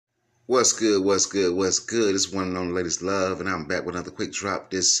What's good? What's good? What's good? It's one and only Latest Love, and I'm back with another quick drop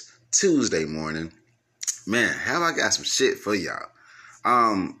this Tuesday morning. Man, have I got some shit for y'all?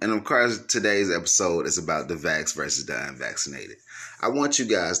 And of course, today's episode is about the vax versus the unvaccinated. I want you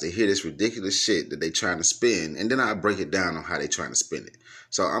guys to hear this ridiculous shit that they trying to spin, and then I'll break it down on how they trying to spin it.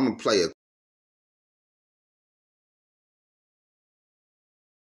 So I'm gonna play a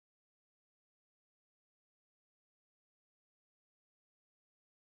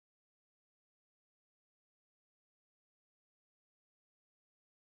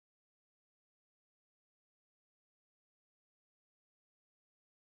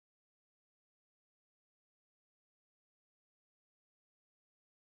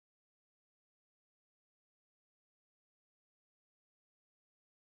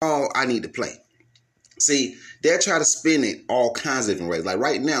all I need to play. See, they're trying to spin it all kinds of different ways. Like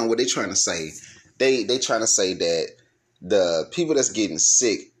right now, what they're trying to say, they trying to say that the people that's getting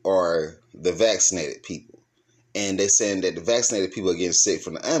sick are the vaccinated people. And they're saying that the vaccinated people are getting sick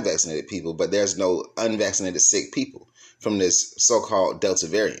from the unvaccinated people, but there's no unvaccinated sick people from this so-called Delta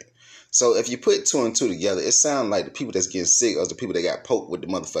variant. So if you put two and two together, it sounds like the people that's getting sick are the people that got poked with the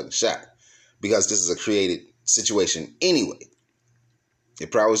motherfucking shot. Because this is a created situation anyway. It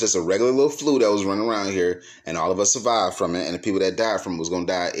probably was just a regular little flu that was running around here, and all of us survived from it, and the people that died from it was going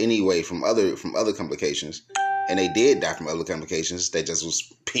to die anyway from other complications. And they did die from other complications. They just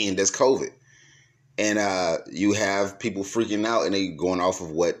was pinned as COVID. And you have people freaking out, and they going off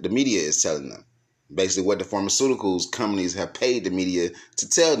of what the media is telling them. Basically what the pharmaceuticals companies have paid the media to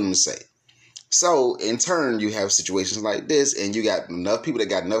tell them to say. So, in turn, you have situations like this, and you got enough people that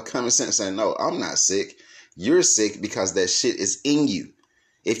got enough common sense saying, no, I'm not sick. You're sick because that shit is in you.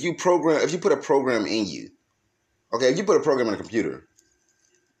 If you put a program in you, okay, if you put a program in a computer,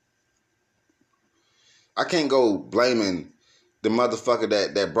 I can't go blaming the motherfucker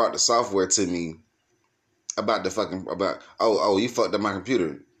that brought the software to me about you fucked up my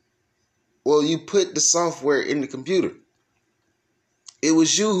computer. Well, you put the software in the computer. It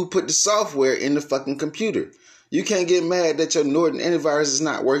was you who put the software in the fucking computer. You can't get mad that your Norton antivirus is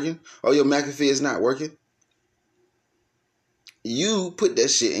not working or your McAfee is not working. You put that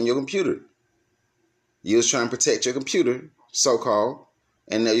shit in your computer. You was trying to protect your computer, so-called,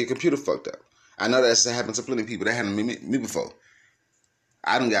 and now your computer fucked up. I know that's happened to plenty of people. That happened to me before.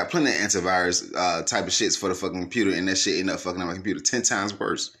 I done got plenty of antivirus type of shits for the fucking computer, and that shit ended up fucking up my computer 10 times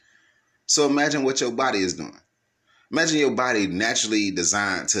worse. So imagine what your body is doing. Imagine your body naturally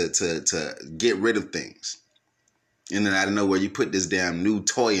designed to get rid of things. And then out of nowhere, you put this damn new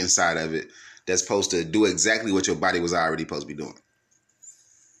toy inside of it that's supposed to do exactly what your body was already supposed to be doing.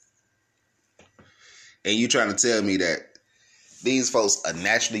 And you trying to tell me that these folks are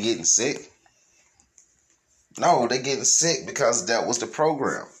naturally getting sick? No, they're getting sick because that was the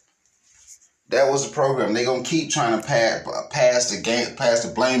program. That was the program. They're going to keep trying to pass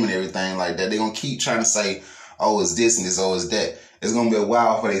the blame and everything like that. They're going to keep trying to say, oh, it's this and this, oh, it's that. It's going to be a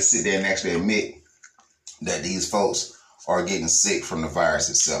while before they sit there and actually admit that these folks are getting sick from the virus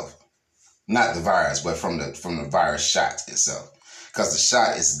itself. Not the virus, but from the virus shot itself. Because the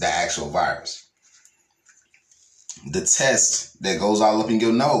shot is the actual virus. The test that goes all up in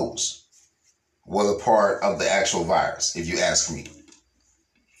your nose was a part of the actual virus, if you ask me.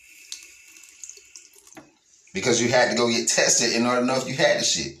 Because you had to go get tested in order to know if you had the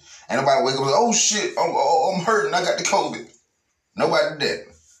shit. Ain't nobody wake up and say, oh shit, I'm hurting, I got the COVID. Nobody did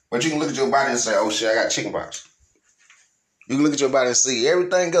that. But you can look at your body and say, oh shit, I got chickenpox. You can look at your body and see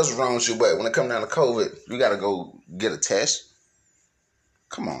everything else wrong with you, but when it comes down to COVID, you got to go get a test.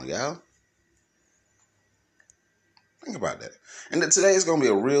 Come on, y'all. Think about that. And today is going to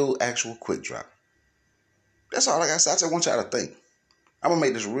be a real, actual quick drop. That's all I got to say. I just want y'all to think. I'm going to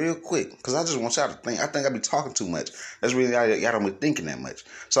make this real quick because I just want y'all to think. I think I be talking too much. That's really y'all don't be thinking that much.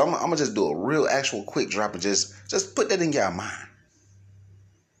 So I'm going to just do a real, actual quick drop and just put that in y'all mind.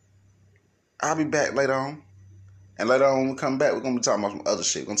 I'll be back later on. And later on, when we come back, we're going to be talking about some other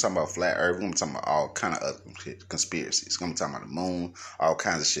shit. We're going to talk about flat earth. We're going to be talking about all kind of other shit, conspiracies. We're going to be talking about the moon, all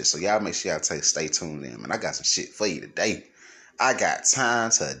kinds of shit. So y'all make sure y'all stay tuned in, man. I got some shit for you today. I got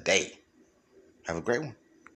time today. Have a great one.